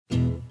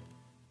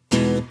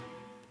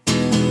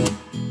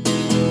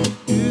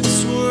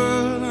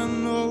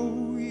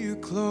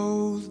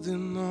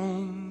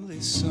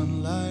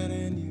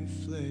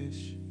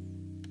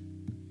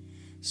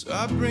So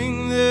I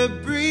bring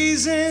the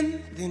breeze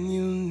in, then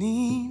you'll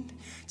need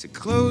to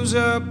close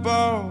up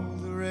all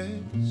the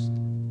rest.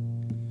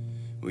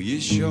 With your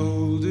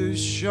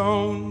shoulders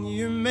shown,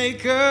 your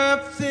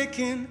makeup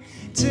thickened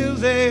till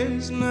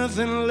there's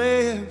nothing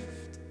left.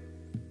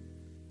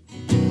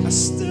 I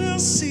still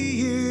see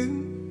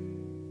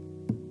you,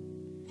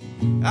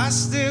 I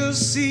still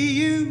see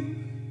you.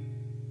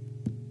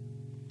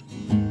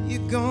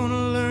 You're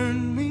gonna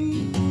learn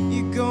me,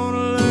 you're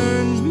gonna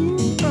learn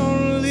me,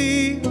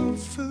 only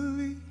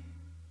hopefully.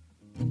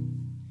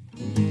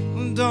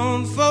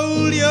 Don't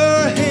fold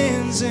your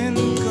hands and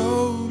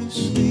go to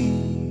sleep.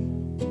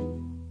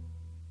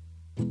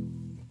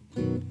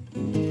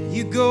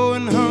 You're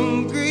going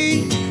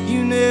hungry,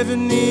 you never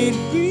need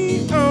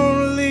me,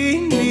 only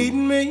need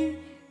me.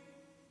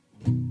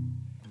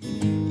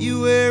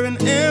 You wear an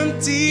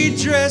empty,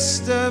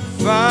 dressed up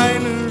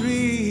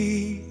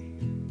finery.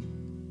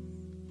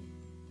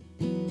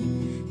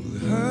 We'll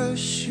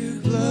hush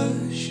your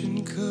blush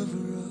and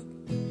cover up,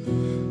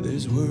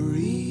 there's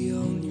worry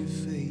on your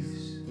face.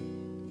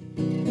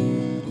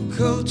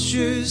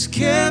 Culture's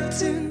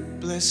captain,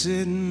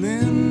 blessed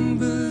men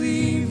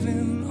believe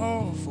in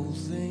awful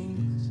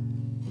things.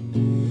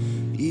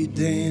 You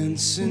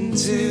dance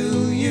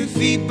until your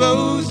feet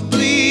both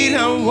bleed,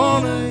 I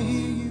wanna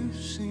hear you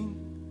sing.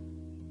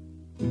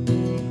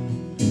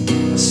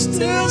 I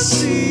still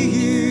see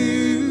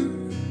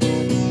you,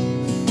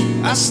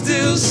 I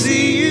still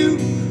see you.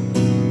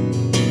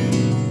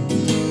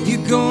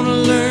 You're gonna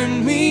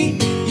learn me,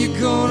 you're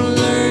gonna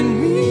learn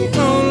me,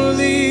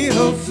 only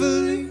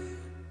hopefully.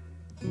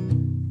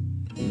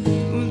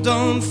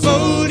 Don't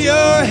fold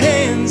your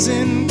hands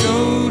and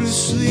go to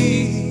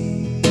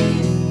sleep.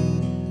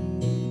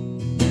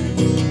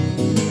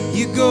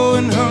 You're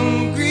going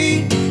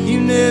hungry, you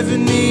never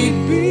need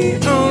me,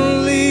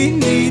 only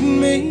need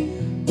me.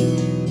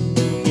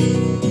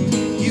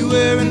 You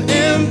wear an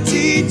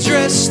empty,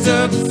 dressed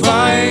up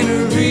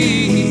finery.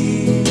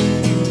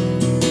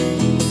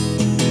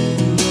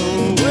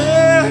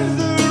 Wear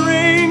the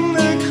ring,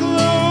 the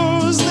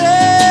clothes,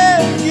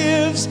 their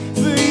gifts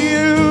for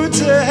you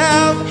to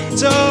have,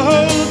 to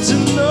hold, to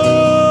know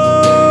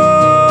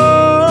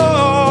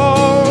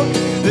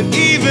that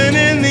even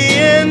in the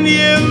end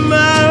you're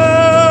my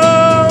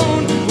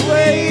own.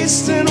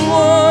 Waste and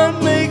want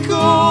make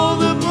all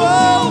the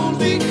bold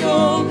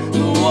become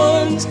the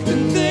ones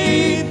that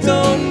they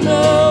don't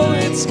know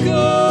it's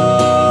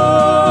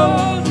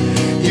gone.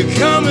 You're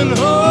coming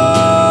home.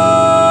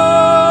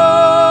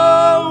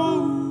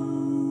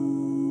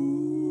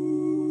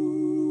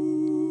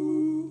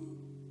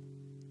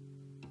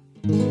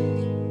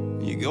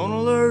 You're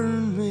gonna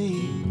learn me,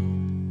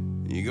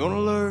 you're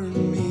gonna learn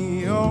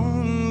me,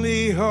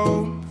 only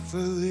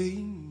hopefully.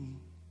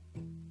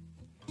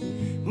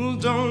 Well,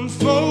 don't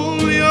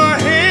fold your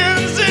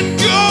hands and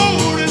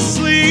go to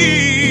sleep.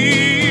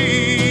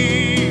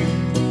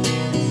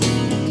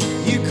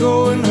 You're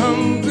going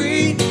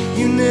hungry,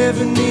 you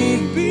never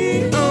need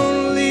me,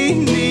 only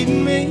need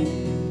me.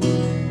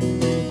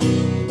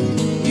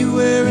 You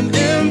wear an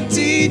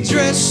empty,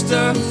 dressed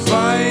up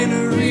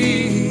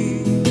finery.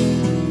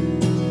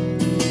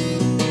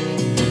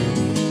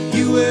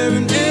 You wear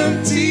an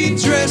empty,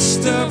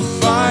 dressed up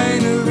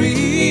finery.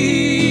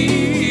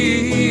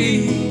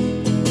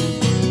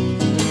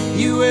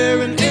 You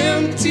wear an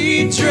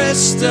empty,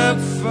 dressed up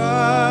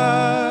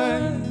finery.